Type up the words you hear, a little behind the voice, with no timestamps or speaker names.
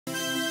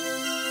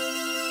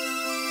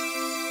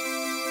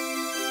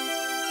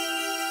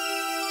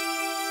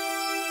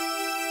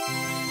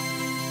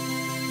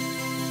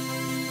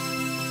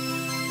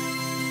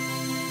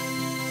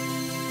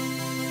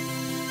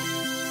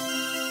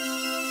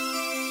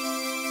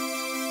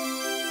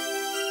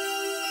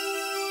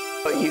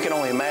But you can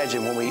only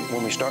imagine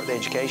when we start the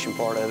education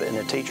part of it and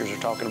the teachers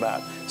are talking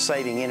about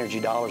saving energy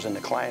dollars in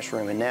the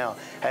classroom, and now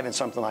having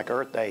something like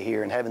Earth Day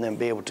here and having them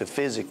be able to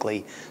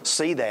physically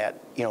see that,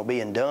 you know,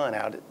 being done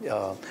out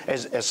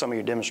as some of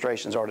your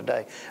demonstrations are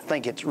today. I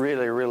think it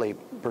really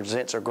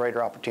presents a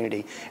greater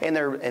opportunity. And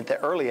they're at the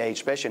early age,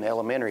 especially in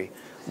elementary,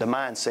 the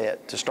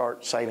mindset to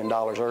start saving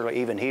dollars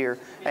early, even here,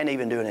 and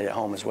even doing it at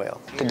home as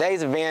well.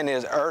 Today's event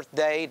is Earth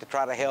Day to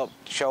try to help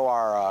show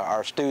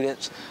our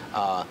students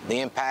the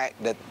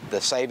impact that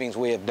the savings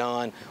we have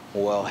done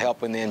will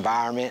help in the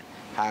environment,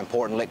 how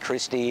important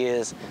electricity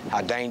is,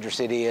 how dangerous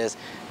it is.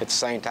 At the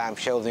same time,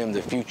 show them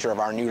the future of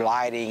our new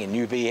lighting and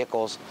new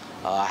vehicles,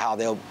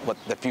 what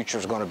the future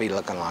is going to be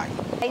looking like.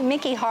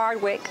 Mickey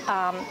Hardwick,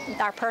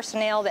 our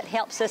personnel that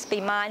helps us be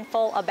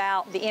mindful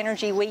about the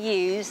energy we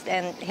use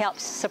and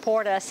helps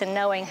support us in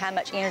knowing how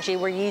much energy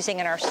we're using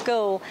in our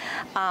school,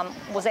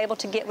 was able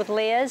to get with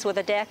Liz with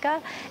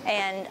ADECA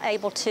and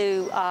able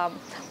to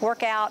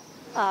work out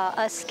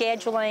us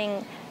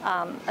scheduling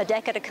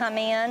ADECA to come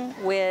in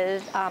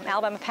with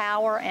Alabama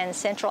Power and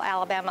Central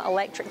Alabama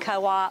Electric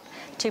Co-op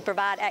to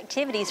provide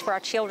activities for our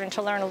children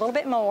to learn a little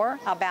bit more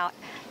about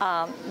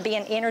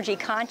being energy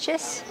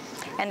conscious.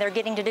 And they're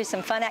getting to do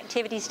some fun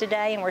activities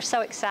today, and we're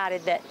so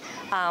excited that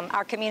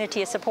our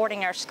community is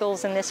supporting our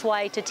schools in this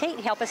way to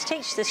help us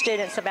teach the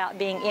students about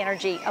being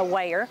energy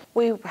aware.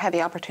 We had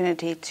the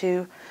opportunity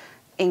to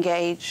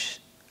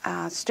engage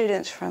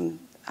students from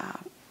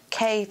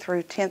K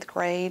through 10th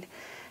grade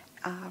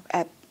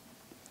at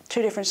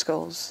two different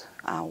schools.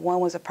 One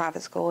was a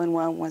private school and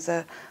one was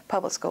a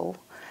public school.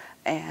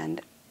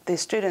 And the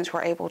students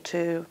were able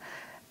to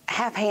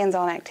have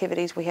hands-on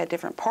activities. We had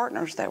different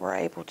partners that were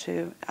able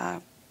to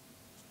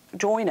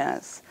join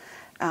us,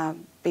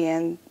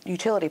 being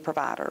utility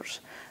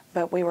providers.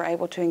 But we were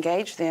able to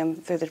engage them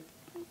through the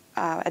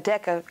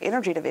ADECA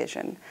Energy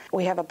Division.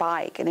 We have a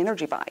bike, an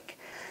energy bike.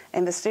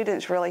 And the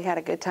students really had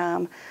a good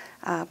time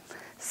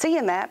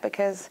seeing that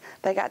because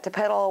they got to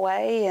pedal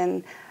away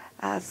and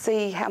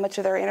see how much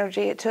of their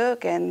energy it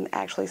took and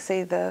actually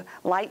see the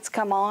lights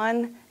come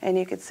on, and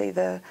you could see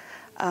the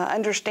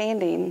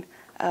understanding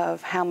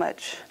of how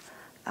much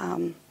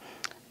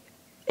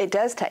it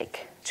does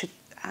take to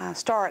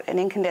start an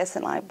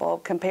incandescent light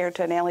bulb compared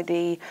to an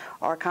LED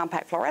or a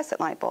compact fluorescent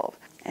light bulb.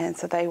 And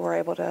so they were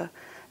able to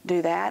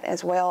do that,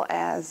 as well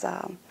as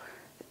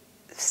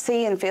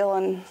see and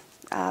feeling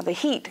the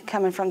heat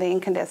coming from the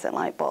incandescent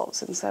light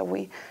bulbs. And so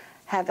we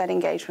have that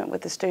engagement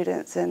with the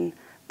students and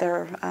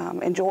their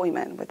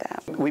enjoyment with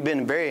that. We've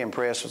been very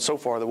impressed so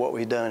far with what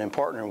we've done in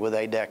partnering with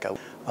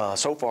ADECA.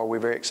 So far, we're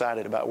very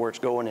excited about where it's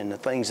going and the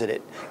things that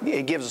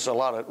it gives us a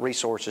lot of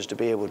resources to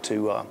be able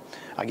to,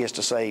 I guess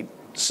to say,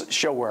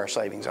 show where our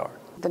savings are.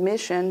 The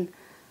mission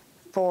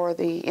for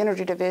the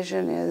Energy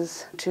Division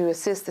is to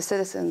assist the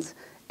citizens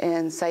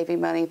in saving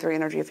money through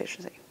energy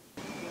efficiency.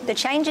 The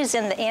changes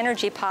in the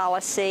energy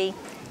policy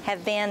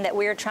have been that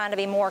we're trying to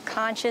be more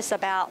conscious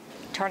about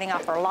turning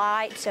off our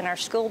lights in our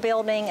school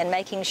building and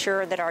making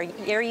sure that our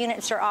air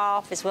units are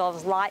off as well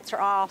as lights are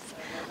off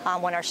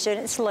when our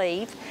students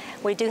leave.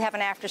 We do have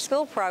an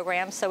after-school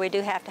program, so we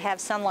do have to have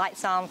some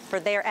lights on for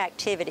their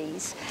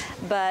activities.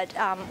 But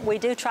we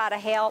do try to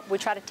help. We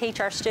try to teach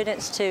our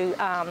students to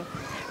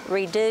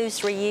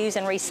reduce, reuse,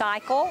 and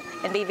recycle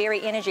and be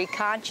very energy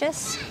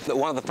conscious.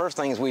 One of the first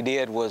things we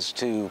did was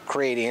to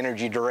create an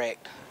Energy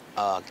Direct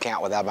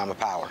account with Alabama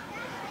Power,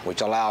 which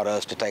allowed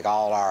us to take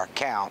all our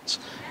accounts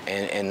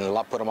and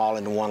put them all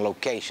into one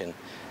location.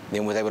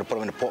 Then we were able to put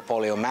them in the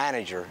portfolio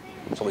manager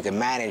so we could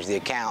manage the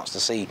accounts to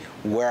see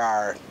where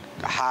our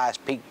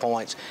highest peak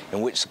points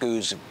and which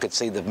schools could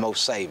see the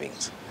most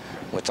savings,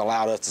 which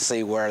allowed us to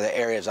see where the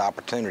areas of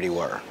opportunity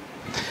were.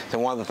 So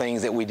one of the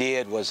things that we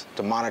did was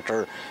to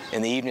monitor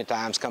in the evening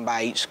times, come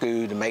by each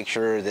school to make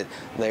sure that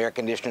the air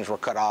conditioners were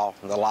cut off,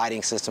 the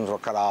lighting systems were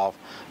cut off,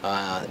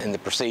 and the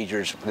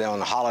procedures then on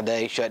the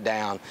holiday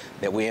shutdown,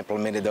 that we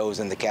implemented those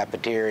in the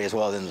cafeteria as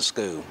well as in the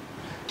school.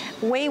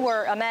 We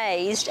were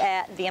amazed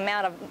at the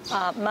amount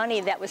of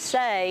money that was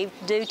saved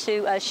due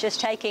to us just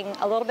taking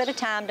a little bit of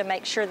time to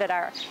make sure that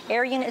our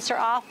air units are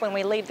off when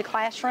we leave the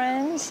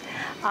classrooms.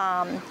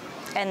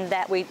 And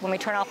that when we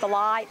turn off the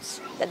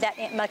lights,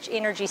 that much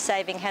energy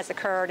saving has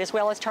occurred, as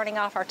well as turning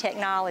off our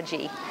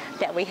technology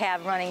that we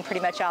have running pretty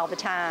much all the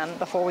time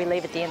before we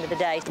leave at the end of the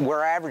day.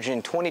 We're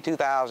averaging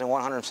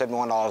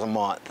 $22,171 a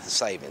month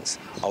savings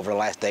over the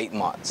last 8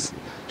 months.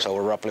 So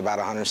we're roughly about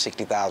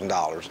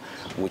 $160,000,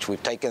 which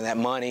we've taken that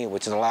money,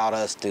 which has allowed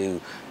us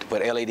to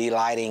put LED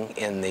lighting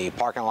in the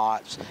parking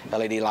lots,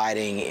 LED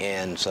lighting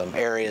in some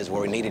areas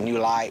where we needed new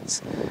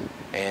lights,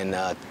 and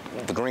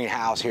the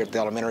greenhouse here at the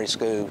elementary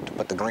school to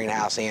put the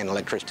greenhouse in,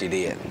 electricity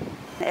did.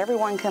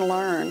 Everyone can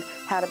learn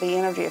how to be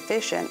energy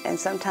efficient, and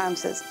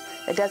sometimes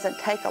it doesn't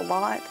take a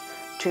lot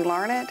to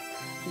learn it,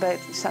 but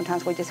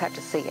sometimes we just have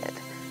to see it.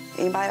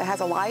 Anybody that has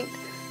a light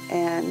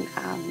and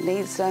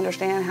needs to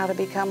understand how to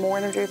become more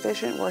energy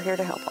efficient, we're here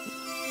to help them.